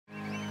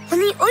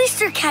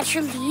oyster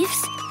catcher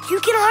leaves, you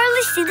can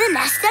hardly see the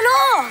nest at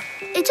all.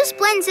 It just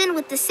blends in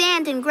with the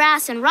sand and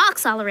grass and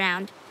rocks all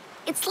around.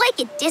 It's like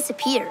it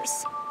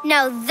disappears.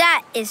 Now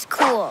that is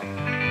cool.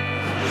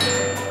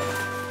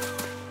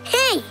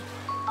 Hey,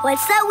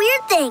 what's that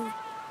weird thing?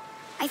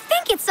 I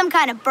think it's some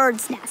kind of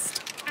bird's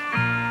nest.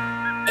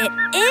 It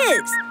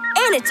is,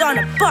 and it's on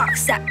a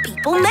box that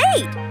people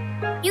made.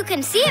 You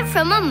can see it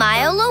from a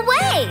mile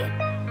away.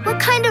 What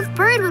kind of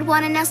bird would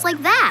want a nest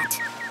like that?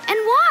 And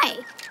why?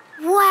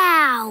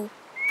 Wow,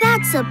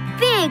 that's a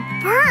big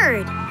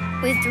bird.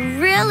 With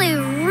really,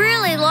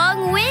 really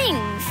long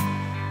wings.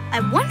 I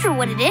wonder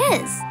what it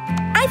is.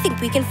 I think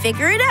we can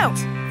figure it out.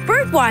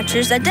 Bird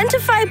watchers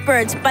identify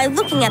birds by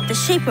looking at the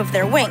shape of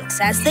their wings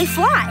as they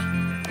fly.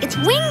 Its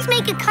wings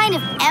make a kind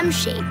of M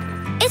shape.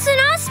 It's an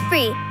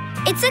osprey.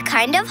 It's a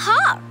kind of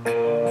hawk.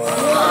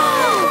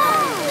 Whoa!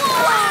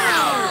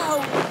 Wow!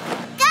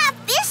 Got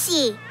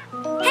fishy!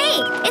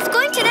 Hey, it's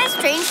going to that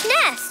strange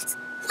nest.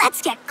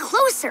 Let's get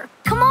closer.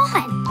 Come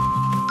on.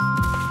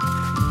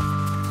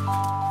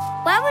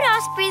 Why would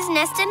ospreys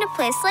nest in a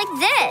place like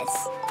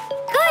this?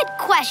 Good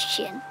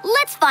question.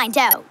 Let's find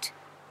out.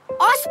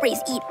 Ospreys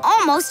eat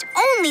almost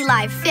only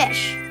live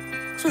fish.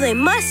 So they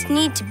must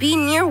need to be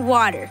near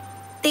water.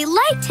 They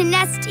like to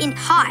nest in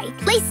high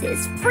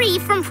places free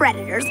from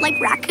predators like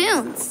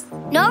raccoons.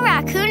 No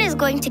raccoon is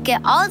going to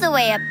get all the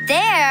way up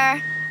there.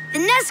 The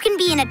nest can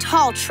be in a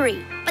tall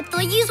tree, but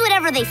they'll use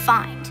whatever they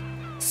find.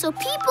 So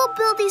people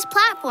build these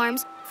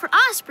platforms for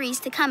ospreys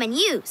to come and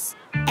use.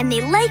 And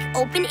they like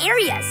open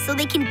areas so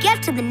they can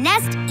get to the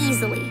nest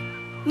easily.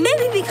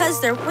 Maybe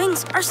because their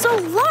wings are so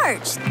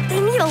large, they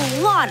need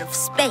a lot of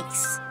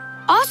space.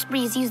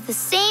 Ospreys use the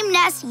same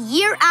nest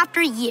year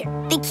after year.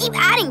 They keep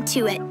adding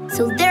to it,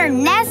 so their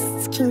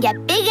nests can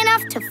get big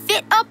enough to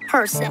fit a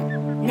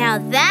person. Now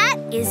that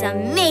is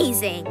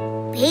amazing.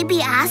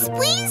 Baby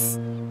ospreys?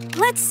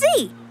 Let's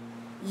see.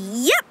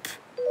 Yep.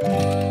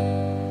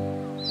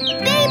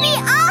 Baby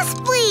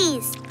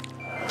ospreys!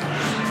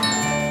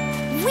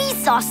 We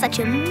saw such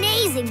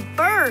amazing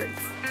birds.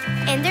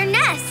 And their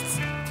nests.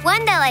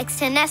 One that likes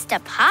to nest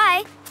up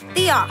high.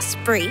 The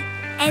osprey.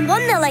 And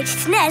one that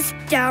likes to nest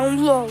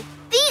down low.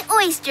 The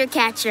oyster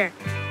catcher.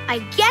 I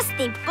guess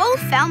they both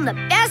found the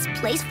best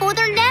place for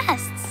their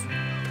nests.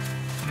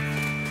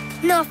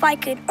 Now if I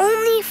could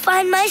only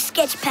find my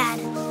sketch pad.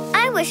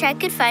 I wish I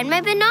could find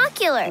my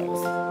binoculars.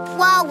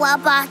 Wawa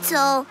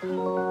bottle.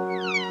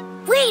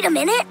 Wait a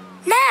minute.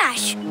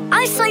 Nash,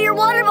 I saw your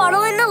water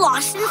bottle in the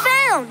lost and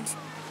found.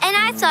 And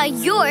I saw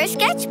your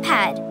sketch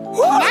pad.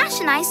 Nash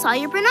and I saw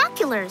your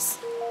binoculars.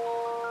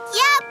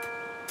 Yep.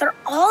 They're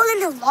all in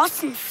the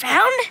lost and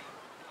found?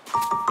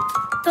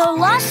 The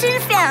lost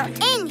and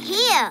found. In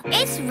here.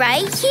 It's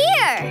right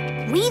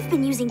here. We've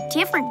been using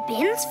different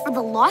bins for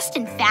the lost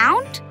and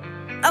found?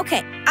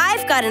 Okay,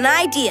 I've got an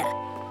idea.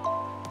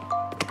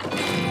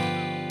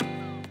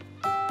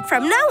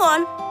 From now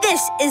on,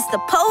 this is the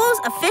Polo's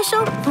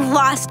official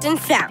Lost and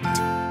Found.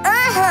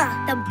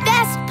 The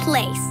best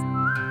place.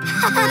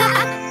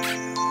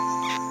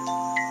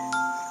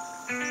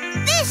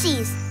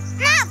 Fishies,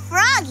 not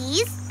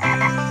froggies.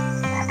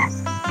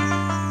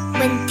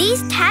 When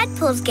these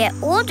tadpoles get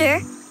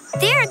older,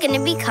 they're going to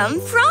become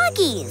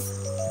froggies.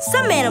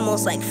 Some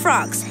animals, like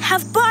frogs,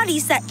 have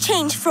bodies that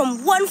change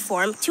from one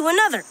form to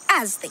another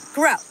as they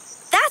grow.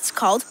 That's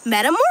called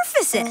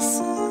metamorphosis.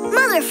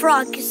 Mother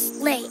frogs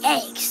lay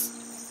eggs.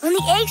 When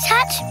the eggs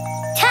hatch,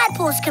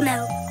 tadpoles come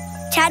out.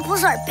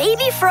 Tadpoles are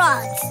baby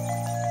frogs.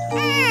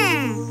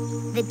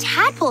 The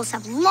tadpoles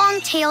have long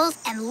tails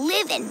and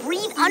live and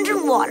breathe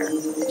underwater,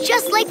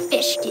 just like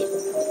fish do.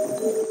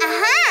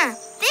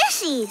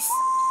 Fishies.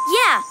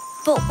 Yeah,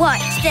 but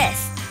watch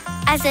this.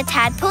 As the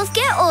tadpoles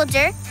get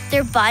older,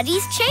 their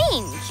bodies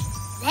change.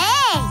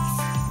 Legs.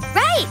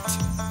 Right.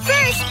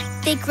 First,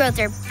 they grow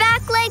their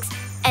back legs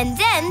and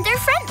then their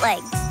front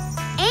legs.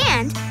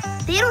 And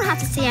they don't have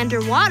to stay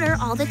underwater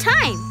all the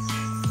time.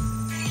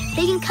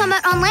 They can come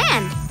out on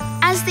land.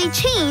 As they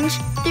change,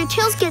 their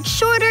tails get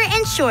shorter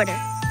and shorter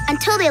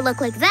until they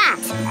look like that.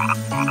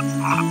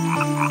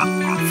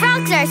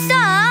 Frogs are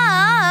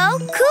so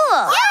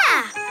cool.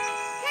 Yeah.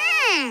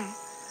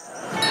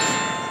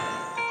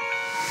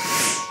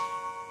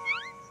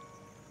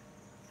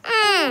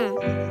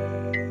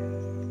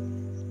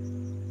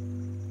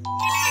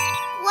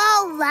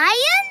 Whoa,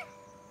 lion?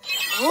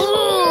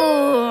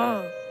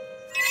 Ooh.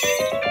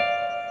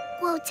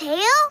 Whoa,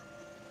 tail?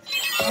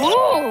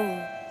 Ooh.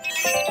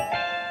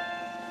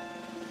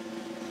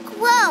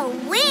 Whoa,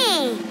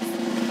 wings.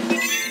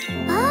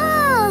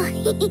 Oh.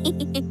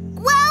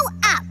 Whoa,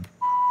 up.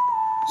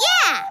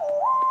 Yeah.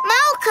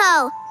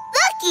 Malco,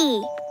 looky.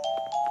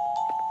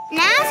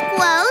 Nas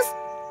glows.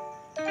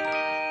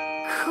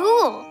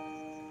 Cool.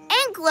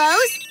 And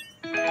glows.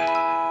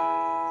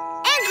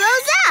 And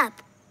grows up.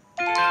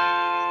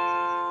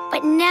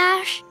 But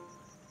Nash,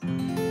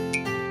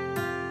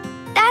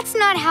 that's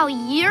not how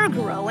you're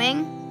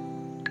growing.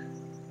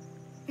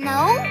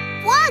 No?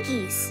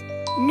 Froggies.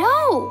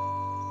 No.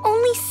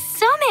 Only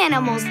some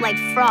animals like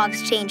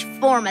frogs change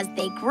form as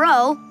they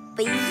grow.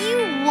 but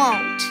you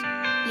won't.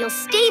 You'll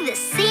stay the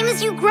same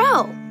as you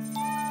grow.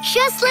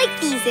 Just like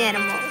these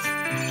animals.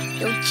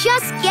 You'll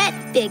just get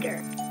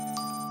bigger.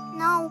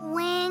 No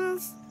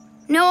wings?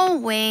 No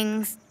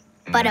wings,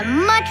 but a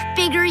much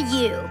bigger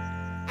you.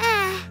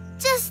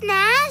 Just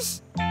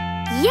Nash?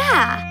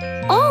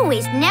 Yeah,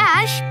 always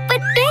Nash,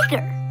 but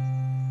bigger.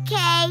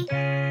 Okay.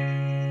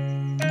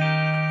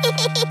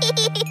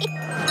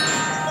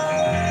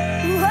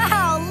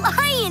 Wow,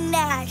 Lion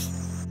Nash!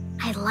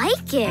 I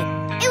like it.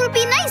 It would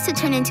be nice to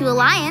turn into a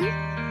lion.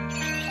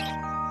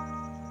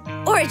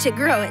 Or to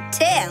grow a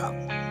tail.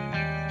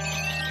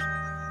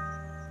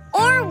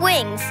 Or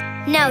wings.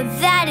 Now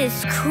that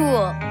is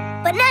cool.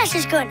 But Nash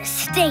is going to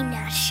stay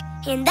Nash,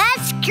 and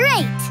that's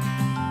great.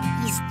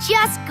 He's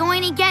just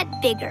going to get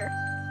bigger.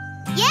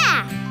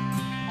 Yeah,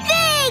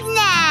 Big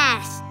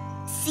Nash!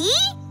 See?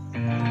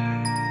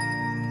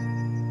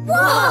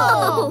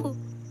 Whoa!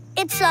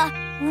 It's a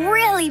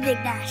really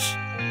big Nash.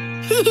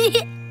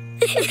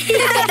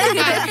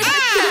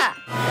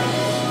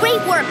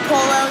 Great work,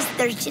 Polos.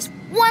 There's just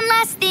one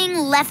last thing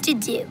left to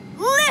do.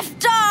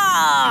 Lift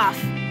off!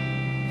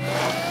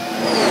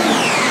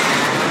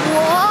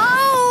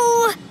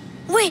 Whoa!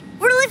 Wait,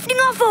 we're lifting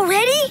off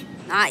already?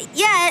 Not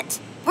yet.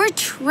 We're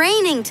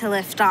training to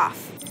lift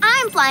off.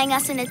 I'm flying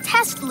us in a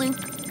test loop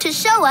to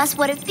show us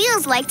what it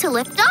feels like to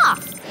lift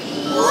off.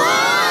 Whoa!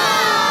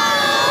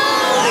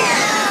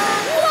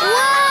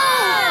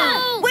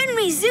 When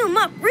we zoom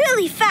up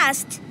really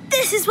fast,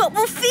 this is what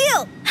we'll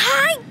feel.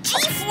 High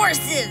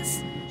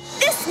G-forces.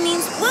 This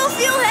means we'll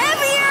feel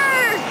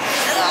heavier.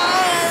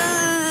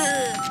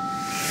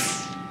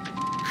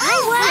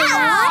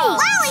 Wow!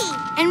 Wowie!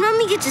 And when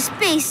we get to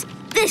space,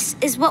 this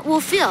is what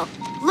we'll feel.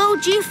 Low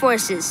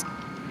G-forces.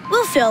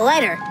 We'll feel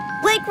lighter,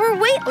 like we're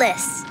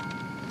weightless.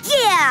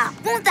 Yeah!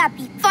 Won't that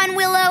be fun,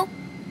 Willow?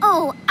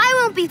 Oh, I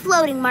won't be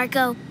floating,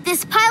 Marco.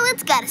 This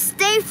pilot's gotta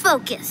stay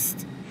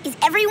focused. Is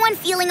everyone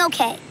feeling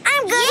okay?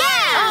 I'm good.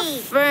 Yeah!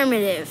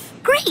 Affirmative.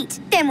 Great!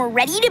 Then we're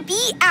ready to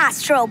be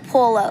Astro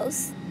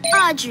Polos.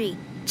 Audrey,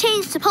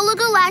 change to Polo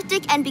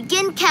Galactic and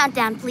begin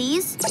countdown,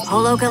 please.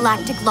 Polo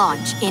Galactic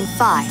launch in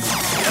 5,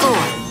 4,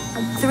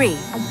 3,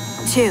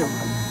 2,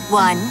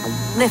 1,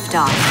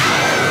 liftoff.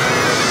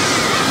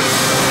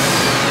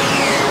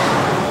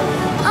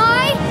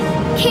 I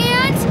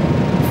can't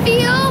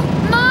feel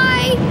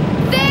my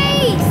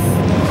face!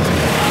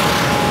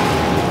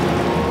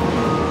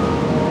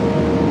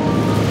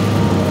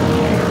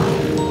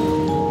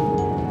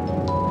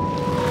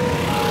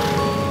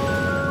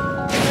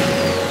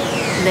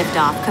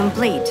 Liftoff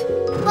complete.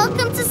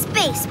 Welcome to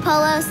space,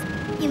 Polos.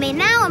 You may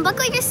now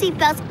unbuckle your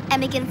seatbelts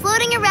and begin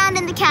floating around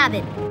in the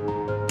cabin.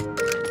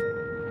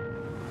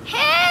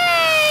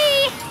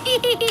 Hey!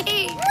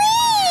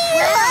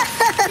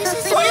 This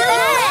is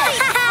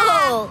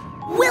Wow!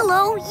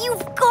 Willow,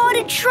 you've got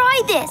to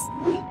try this.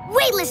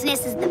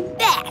 Weightlessness is the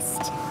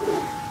best.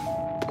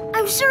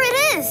 I'm sure it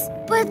is,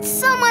 but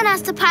someone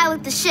has to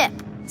pilot the ship.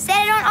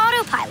 Set it on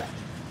autopilot.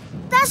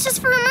 That's just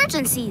for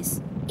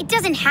emergencies. It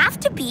doesn't have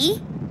to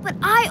be, but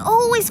I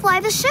always fly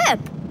the ship.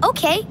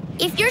 Okay,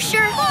 if you're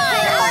sure.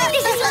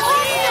 This is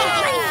awesome!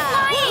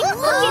 I'm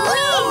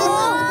flying!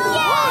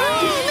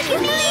 Look at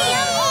me!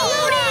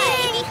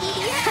 Yay!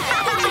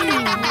 Look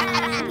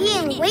at me!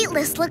 Being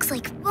weightless looks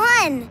like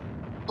fun.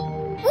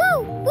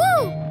 Woo!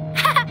 Woo!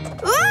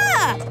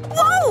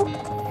 Whoa!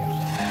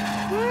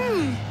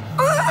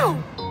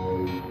 Oh!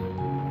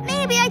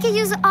 Maybe I could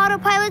use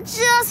autopilot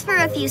just for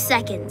a few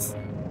seconds.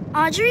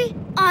 Audrey,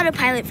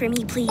 autopilot for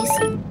me, please.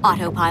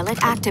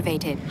 Autopilot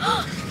activated.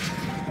 Wow!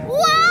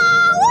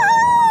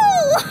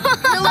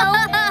 Woohoo! Willow,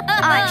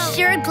 I'm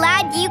sure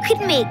glad you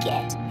could make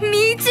it.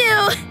 Me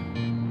too.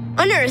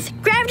 On Earth,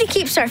 gravity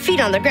keeps our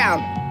feet on the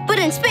ground. But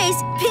in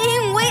space,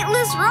 being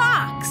weightless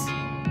rocks.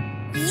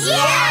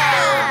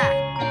 Yeah!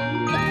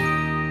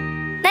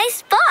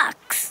 Nice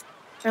box.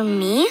 From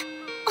me?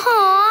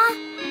 Aw,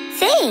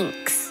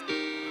 thanks.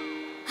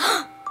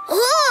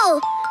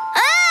 Ooh!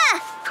 Ah!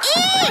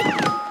 Eek!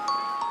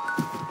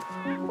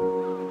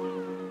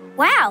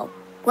 Wow,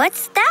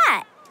 what's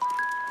that?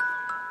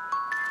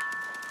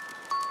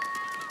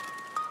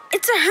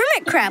 It's a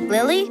hermit crab,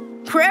 Lily.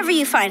 Wherever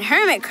you find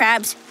hermit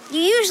crabs, you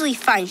usually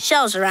find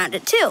shells around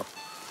it, too.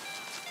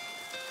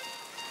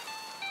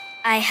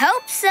 I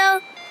hope so.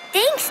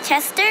 Thanks,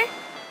 Chester.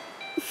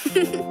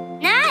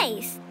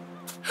 Nice.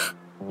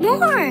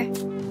 More.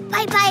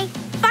 Bye-bye.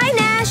 Bye,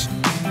 Nash.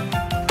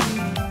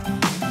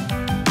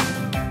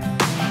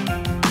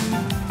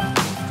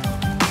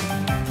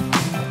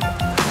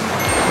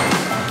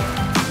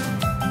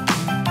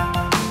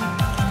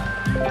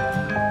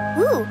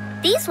 Ooh,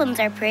 these ones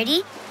are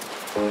pretty.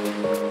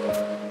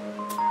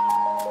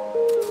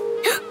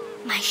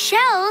 My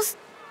shells?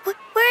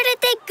 Where did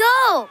they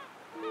go?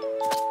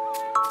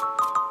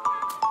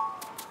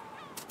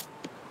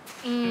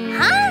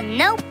 Huh?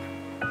 Nope.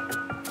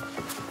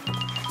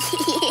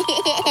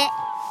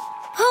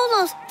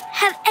 Polos,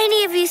 have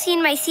any of you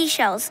seen my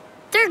seashells?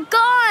 They're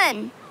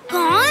gone.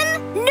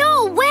 Gone?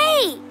 No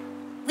way!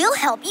 We'll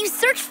help you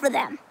search for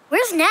them.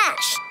 Where's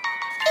Nash?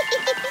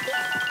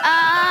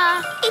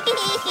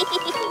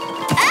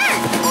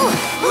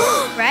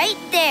 Right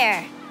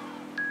there.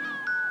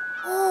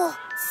 Oh,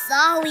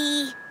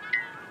 sorry.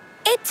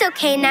 It's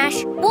okay,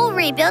 Nash. We'll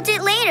rebuild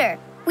it later.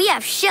 We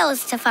have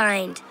shells to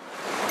find.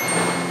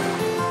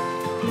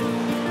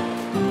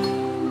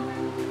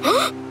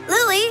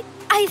 Lily,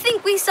 I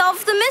think we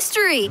solved the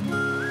mystery.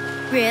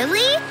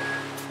 Really?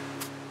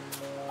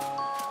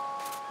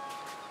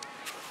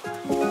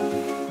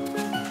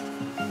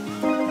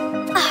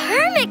 A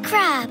hermit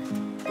crab.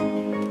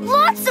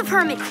 Lots of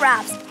hermit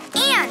crabs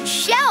and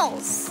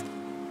shells.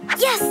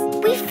 Yes,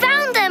 we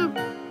found them.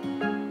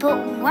 But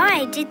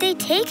why did they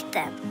take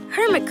them?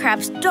 Hermit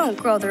crabs don't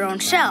grow their own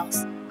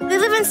shells. They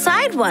live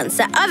inside ones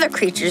that other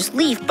creatures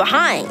leave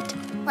behind.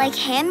 Like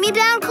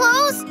hand-me-down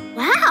clothes?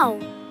 Wow.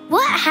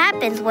 What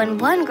happens when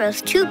one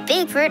grows too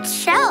big for its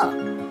shell?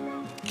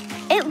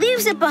 It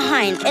leaves it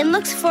behind and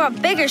looks for a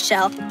bigger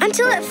shell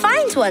until it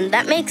finds one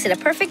that makes it a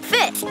perfect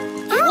fit.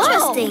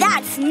 Interesting.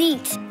 That's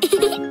neat.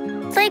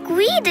 It's like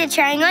we did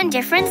trying on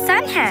different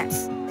sun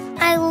hats.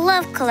 I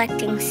love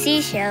collecting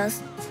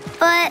seashells,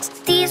 but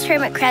these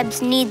hermit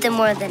crabs need them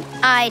more than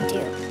I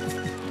do.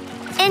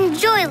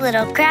 Enjoy,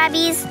 little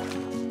crabbies.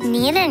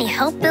 Need any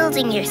help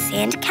building your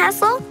sand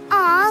castle?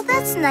 Aw,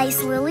 that's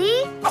nice,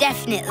 Lily.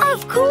 Definitely.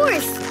 Of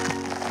course.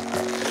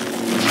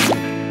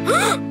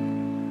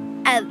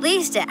 At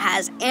least it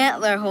has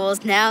antler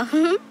holes now.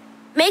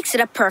 Makes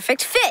it a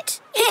perfect fit.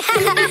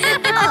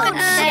 Oh,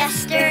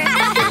 Chester.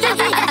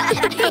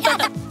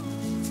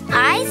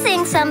 I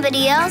think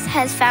somebody else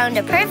has found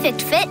a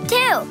perfect fit,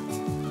 too.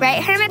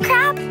 Right, Hermit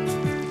Crab?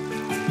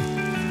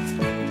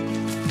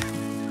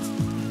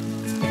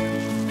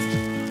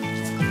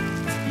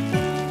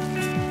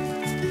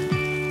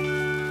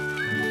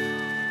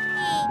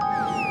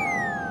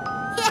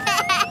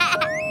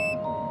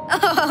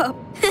 Oh.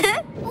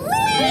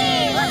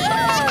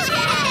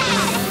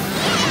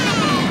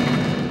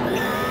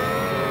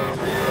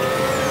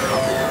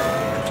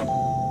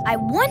 I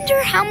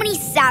wonder how many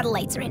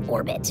satellites are in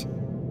orbit.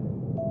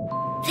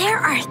 There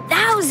are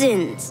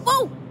thousands.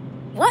 Whoa!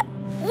 What?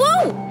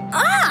 Whoa!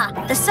 Ah!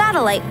 The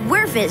satellite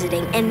we're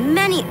visiting and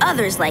many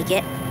others like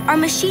it are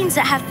machines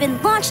that have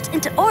been launched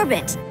into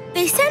orbit.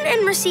 They send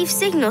and receive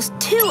signals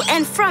to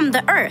and from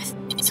the Earth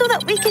so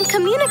that we can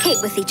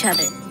communicate with each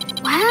other.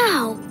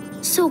 Wow.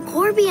 So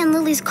Corby and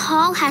Lily's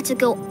call had to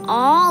go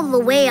all the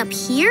way up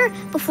here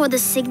before the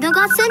signal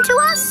got sent to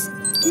us?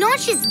 Not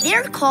just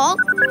their call,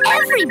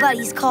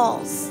 everybody's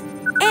calls.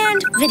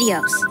 And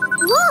videos.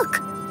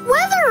 Look,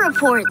 weather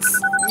reports.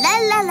 La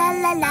la la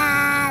la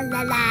la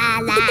la la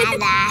la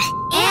la.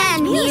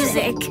 And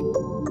music.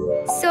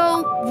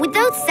 So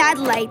without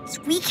satellites,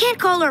 we can't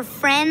call our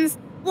friends,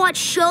 watch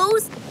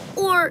shows,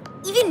 or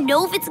even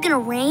know if it's gonna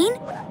rain?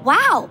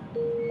 Wow.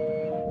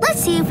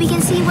 Let's see if we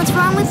can see what's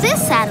wrong with this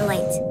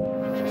satellite.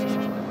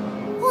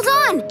 Hold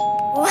on.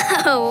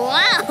 Whoa,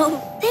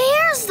 wow.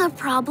 There's the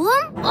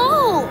problem.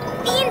 Oh,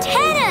 the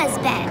antenna is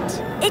bent.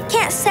 It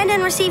can't send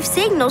and receive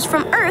signals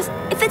from Earth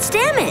if it's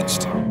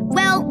damaged.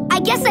 Well,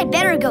 I guess I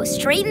better go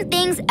straighten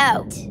things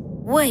out.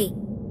 Wait,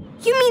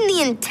 you mean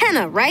the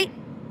antenna, right?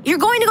 You're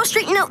going to go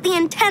straighten out the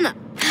antenna.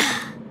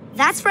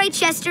 That's right,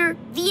 Chester.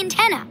 The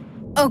antenna.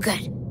 Oh,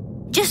 good.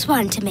 Just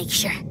wanted to make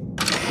sure.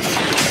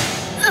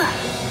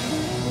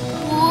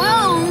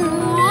 Whoa,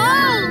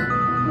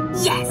 whoa!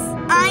 Yes,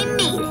 I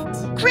made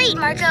it. Great,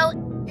 Marco.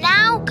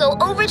 Now go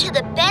over to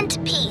the bent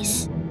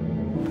piece.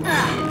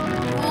 Whoa!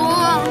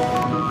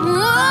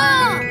 Whoa!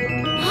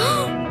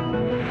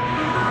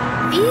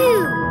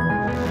 Phew!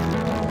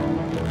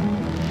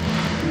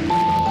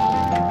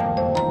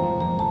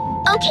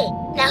 Okay,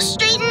 now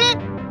straighten it,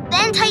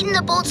 then tighten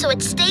the bolt so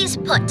it stays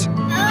put.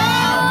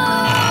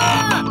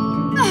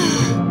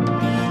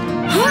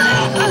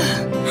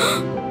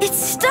 It's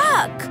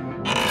stuck.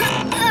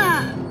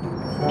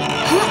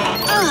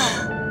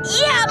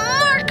 Yeah,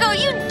 Marco,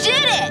 you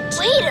did it!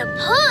 Way to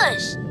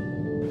push!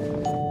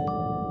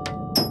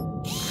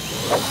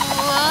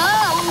 Whoa!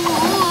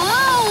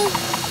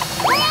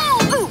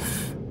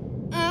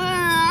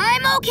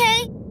 I'm okay.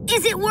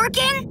 Is it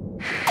working?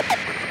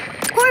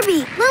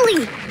 Corby,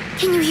 Lily,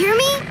 can you hear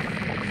me?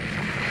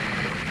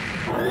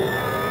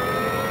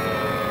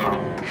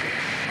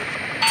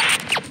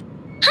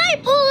 Hi,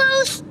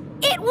 Polos!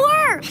 It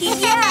worked!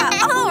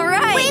 Yeah, all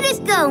right. Way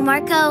to go,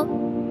 Marco.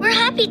 We're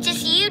happy to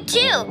see you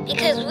too,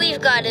 because we've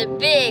got a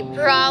big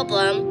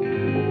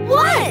problem.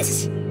 What?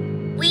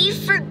 We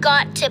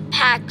forgot to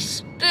pack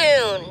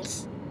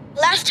spoons.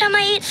 Last time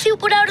I ate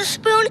soup without a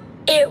spoon,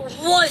 it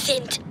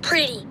wasn't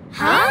pretty.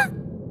 Huh?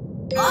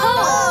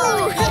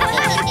 Oh!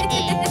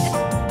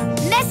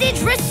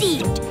 Message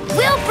received.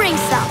 We'll bring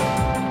some.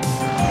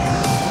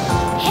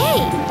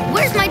 Hey,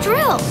 where's my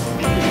drill?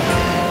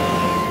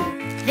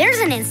 There's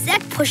an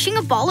insect pushing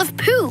a ball of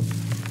poop.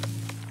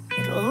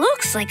 It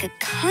looks like a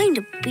kind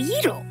of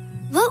beetle.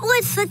 What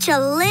would such a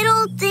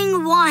little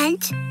thing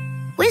want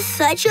with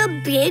such a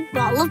big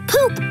ball of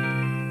poop?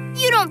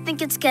 You don't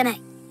think it's gonna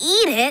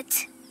eat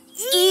it?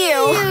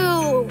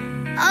 Ew.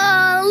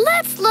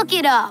 Let's look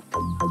it up.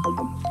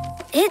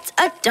 It's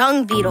a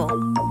dung beetle.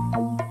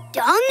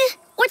 Dung?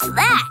 What's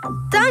that?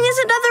 Dung is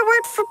another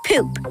word for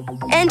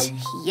poop. And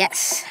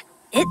yes,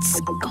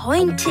 it's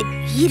going to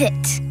eat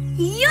it.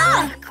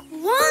 Yuck!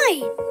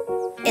 Why?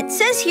 It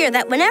says here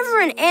that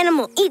whenever an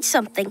animal eats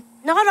something,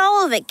 not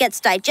all of it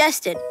gets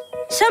digested.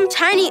 Some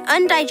tiny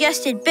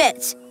undigested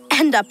bits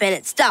end up in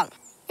its dung.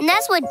 And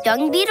that's what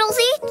dung beetles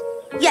eat?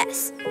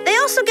 Yes, they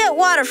also get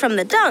water from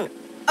the dung.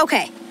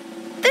 Okay,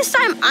 this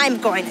time I'm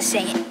going to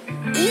say it.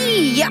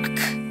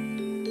 Yuck!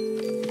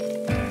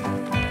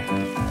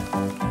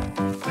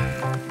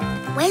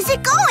 Where's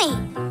it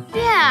going?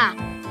 Yeah,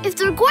 if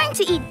they're going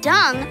to eat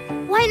dung,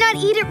 why not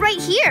eat it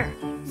right here?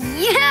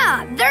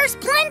 Yeah, there's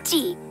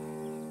plenty.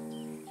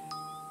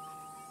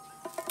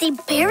 They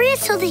bury it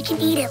so they can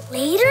eat it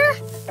later?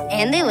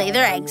 And they lay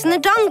their eggs in the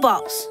dung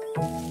balls.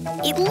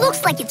 It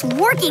looks like it's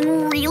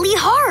working really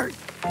hard.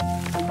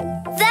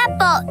 That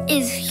ball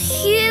is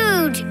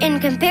huge in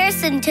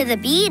comparison to the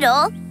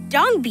beetle.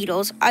 Dung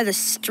beetles are the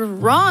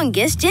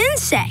strongest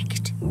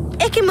insect.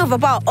 It can move a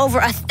ball over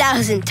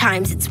 1,000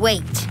 times its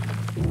weight.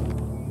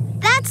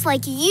 That's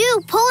like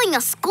you pulling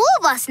a school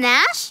bus,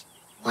 Nash.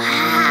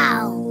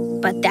 Wow.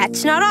 But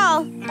that's not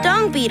all.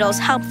 Dung beetles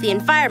help the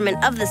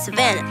environment of the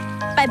savanna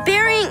by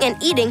burying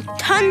and eating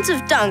tons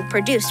of dung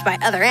produced by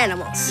other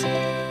animals.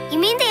 You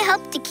mean they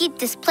help to keep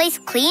this place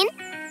clean?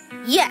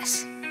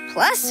 Yes.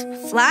 Plus,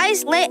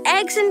 flies lay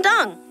eggs in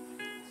dung.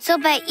 So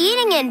by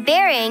eating and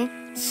burying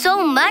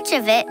so much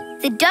of it,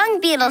 the dung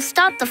beetles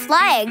stop the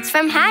fly eggs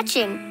from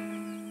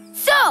hatching.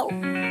 So,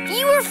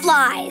 fewer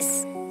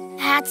flies.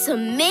 That's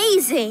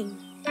amazing.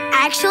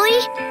 Actually,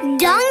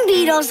 dung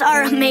beetles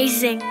are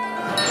amazing.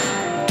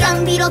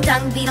 Dung beetle,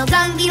 dung beetle,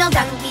 dung beetle,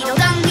 dung beetle,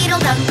 dung beetle,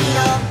 dung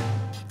beetle.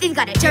 They've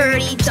got a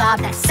dirty job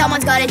that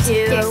someone's gotta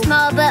do. They're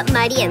small but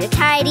mighty and they're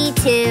tidy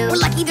too. We're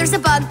lucky there's a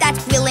bug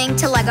that's willing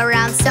to lug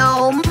around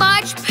so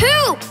much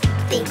poop.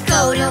 They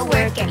go to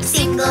work every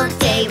single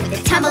day with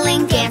a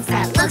tumbling dance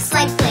that looks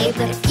like play.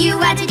 But if you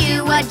had to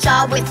do a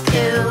job with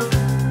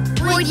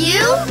poo, would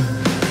you?